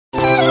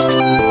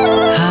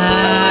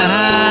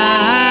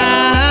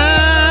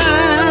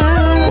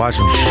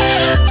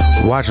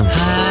Watch them.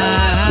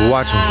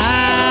 Watch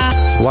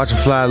them. Watch them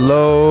fly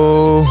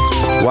low.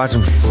 Watch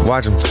them.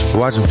 Watch them.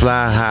 Watch them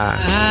fly high.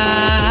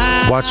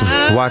 Watch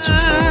them. Watch them.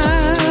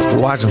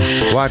 Watch them.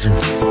 Watch them.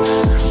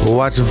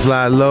 Watch them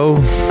fly low.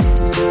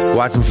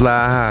 Watch them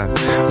fly high.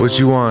 What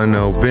you wanna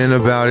know? Been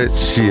about it?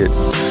 Shit.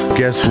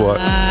 Guess what?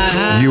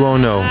 You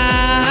won't know.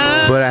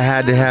 But I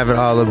had to have it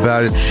all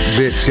about it.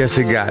 Bitch, yes,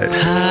 I got it.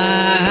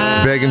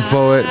 Begging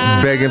for it,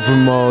 begging for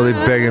more, they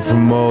begging for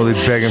more, they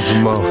begging for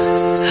more.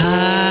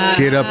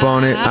 Get up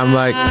on it, I'm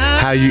like,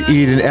 how you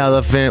eat an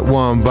elephant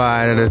one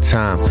bite at a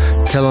time.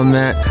 Tell them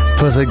that,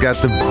 plus I got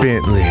the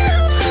Bentley.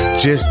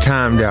 Just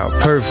timed out,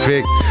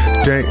 perfect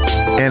drink,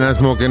 and I'm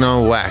smoking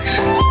on wax.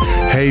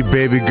 Hey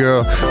baby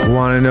girl,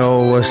 wanna know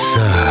what's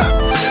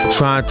up?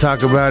 Try to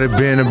talk about it,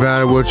 been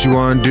about it, what you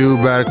wanna do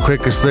about it.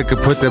 Quicker, slicker,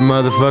 put that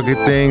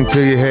motherfucking thing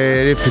to your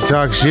head. If you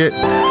talk shit,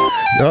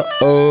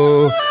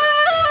 uh-oh.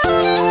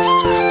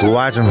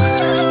 Watch them,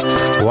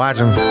 watch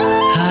them,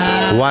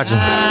 watch them.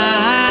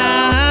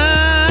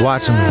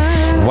 Watch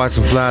them, watch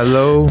them fly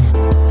low.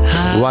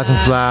 Watch them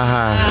fly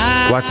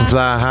high. Watch them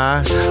fly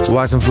high.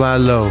 Watch them fly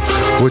low.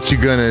 What you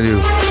gonna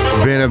do?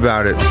 Been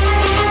about it.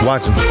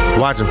 Watch them,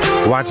 watch them,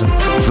 watch them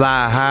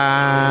fly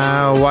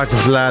high. Watch them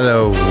fly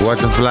low.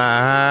 Watch them fly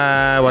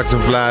high. Watch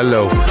them fly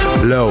low.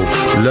 Low,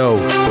 low,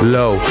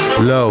 low,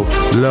 low,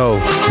 low,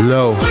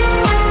 low.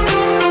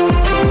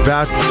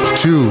 About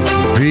to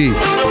be,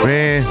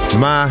 man,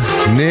 my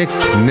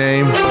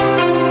nickname.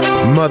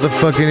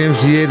 Motherfucking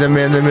M.C.A, the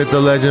man, the myth, the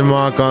legend,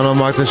 Arnold,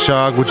 Mark the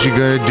Shark. What you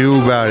gonna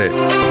do about it?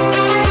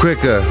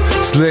 Quicker,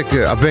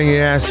 slicker, I bang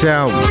your ass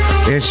out.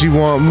 And she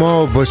want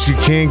more, but she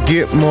can't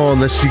get more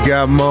unless she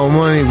got more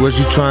money. What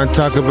you trying to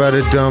talk about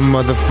it, dumb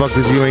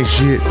motherfuckers? You ain't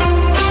shit.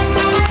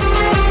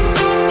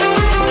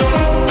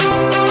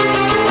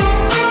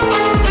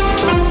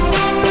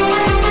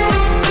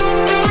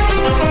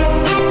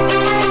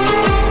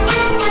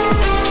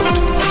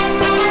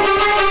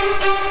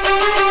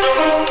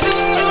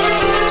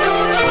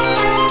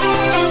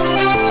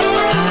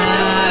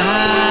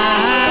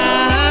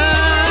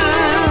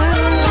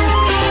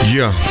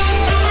 Yeah.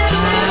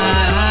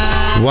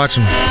 Watch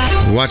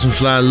them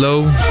fly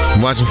low,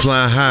 watch them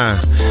fly high.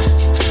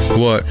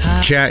 What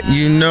cat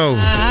you know?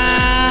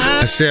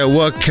 I said,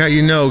 what cat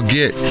you know?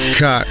 Get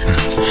caught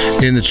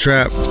in the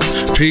trap.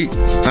 Pete,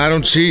 I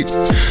don't cheat.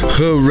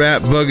 Hood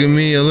rap bugging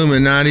me,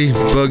 Illuminati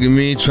bugging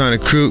me, trying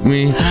to crook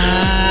me.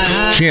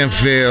 Can't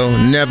fail,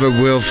 never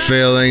will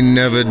fail, ain't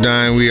never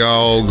dying. We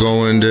all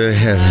going to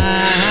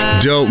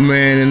heaven. Dope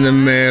man in the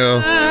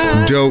mail,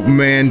 dope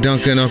man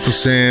dunking Uncle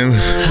Sam.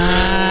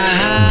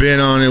 Been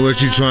on it,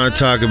 what you trying to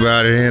talk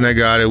about it? And I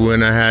got it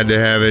when I had to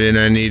have it, and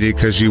I need it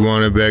cause you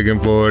wanna begging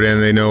for it,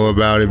 and they know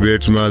about it,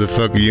 bitch,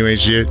 motherfucker, you ain't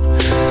shit.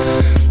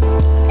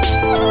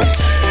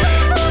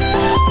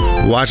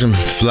 Watch them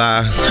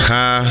fly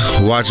high,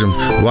 watch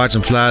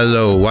them fly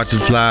low, watch them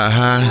fly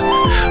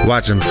high,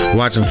 watch them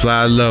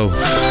fly low,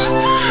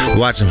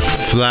 watch them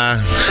fly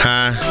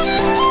high.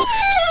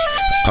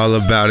 All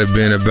about it,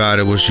 been about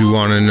it, what you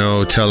wanna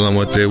know, tell them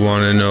what they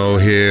wanna know,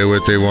 hear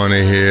what they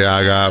wanna hear.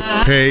 I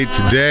got paid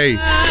today,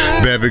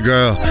 baby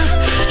girl,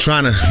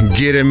 trying to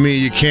get at me,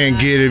 you can't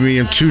get at me.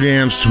 I'm too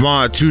damn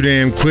smart, too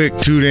damn quick,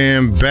 too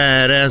damn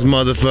badass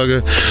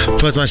motherfucker.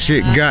 Plus my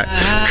shit got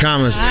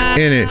commas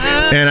in it,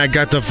 and I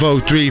got the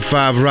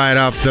 4-3-5 right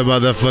off the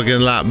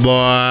motherfucking lot,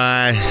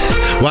 boy.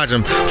 Watch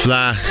them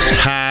fly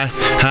high,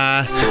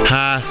 high,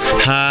 high,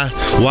 high.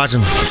 Watch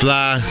them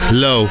fly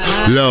low,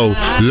 low,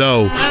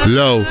 low,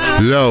 low,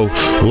 low.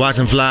 Watch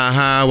them fly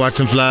high, watch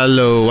them fly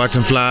low. Watch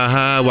them fly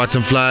high, watch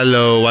them fly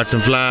low. Watch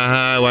them fly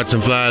high, watch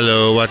them fly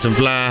low. Watch them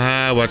fly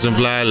high, watch them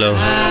fly low.